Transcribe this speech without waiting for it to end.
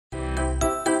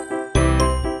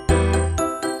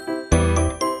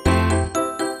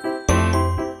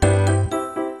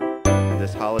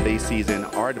season,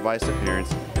 our advice to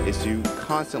parents is to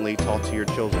constantly talk to your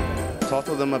children. Talk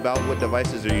to them about what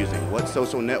devices they're using, what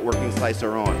social networking sites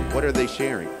are on, what are they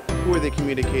sharing, who are they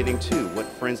communicating to, what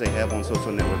friends they have on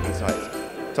social networking sites.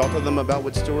 Talk to them about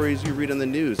what stories you read in the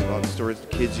news, about stories of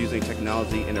kids using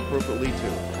technology inappropriately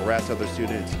to harass other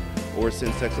students or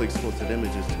send sexually explicit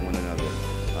images to one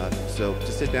another. So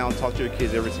just sit down, talk to your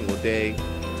kids every single day,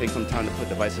 take some time to put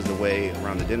devices away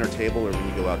around the dinner table or when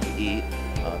you go out to eat.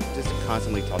 Just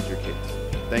constantly talk to your kids.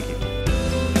 Thank you.